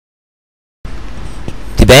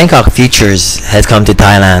Bangkok Futures has come to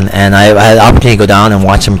Thailand, and I had the opportunity to go down and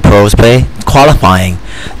watch some pros play. Qualifying,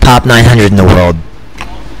 top 900 in the world.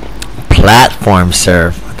 Platform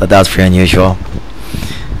serve. I thought that was pretty unusual.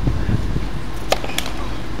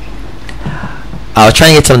 I was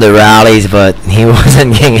trying to get some of the rallies, but he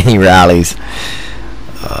wasn't getting any rallies.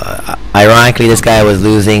 Ironically, this guy was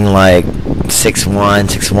losing like 6-1,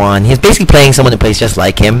 6-1. He was basically playing someone who plays just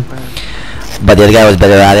like him, but the other guy was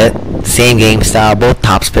better at it. Same game style, both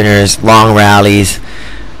top spinners, long rallies.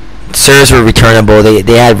 Serves were returnable.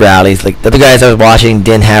 They had rallies. Like the other guys I was watching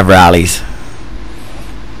didn't have rallies.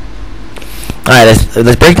 Alright,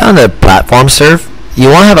 let's break down the platform serve. You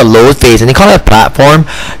want to have a load phase, and they call it a platform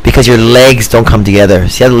because your legs don't come together.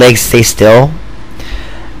 See how the legs stay still?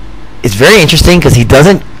 It's very interesting because he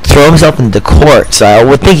doesn't throw himself into the court, so I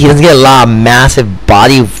would think he doesn't get a lot of massive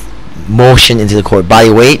body motion into the court, body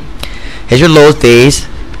weight. Here's your load phase,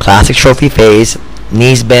 classic trophy phase,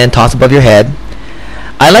 knees bend, toss above your head.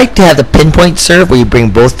 I like to have the pinpoint serve where you bring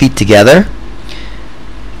both feet together.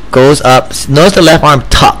 Goes up. Notice the left arm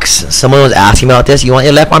tucks. Someone was asking about this. You want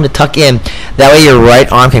your left arm to tuck in. That way your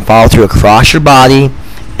right arm can follow through across your body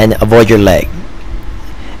and avoid your leg.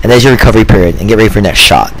 And there's your recovery period. And get ready for your next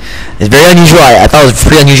shot. It's very unusual. I thought it was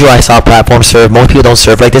pretty unusual. I saw a platform serve. Most people don't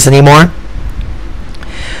serve like this anymore.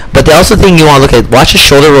 But the also thing you want to look at, watch the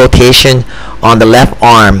shoulder rotation on the left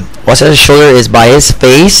arm. Watch that the shoulder is by his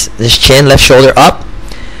face, his chin, left shoulder up.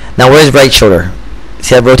 Now where's his right shoulder?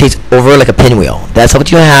 See how it rotates over like a pinwheel. That's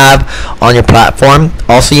what you have on your platform.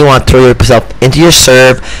 Also, you want to throw yourself into your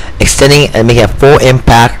serve, extending and making a full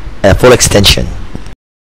impact, a full extension.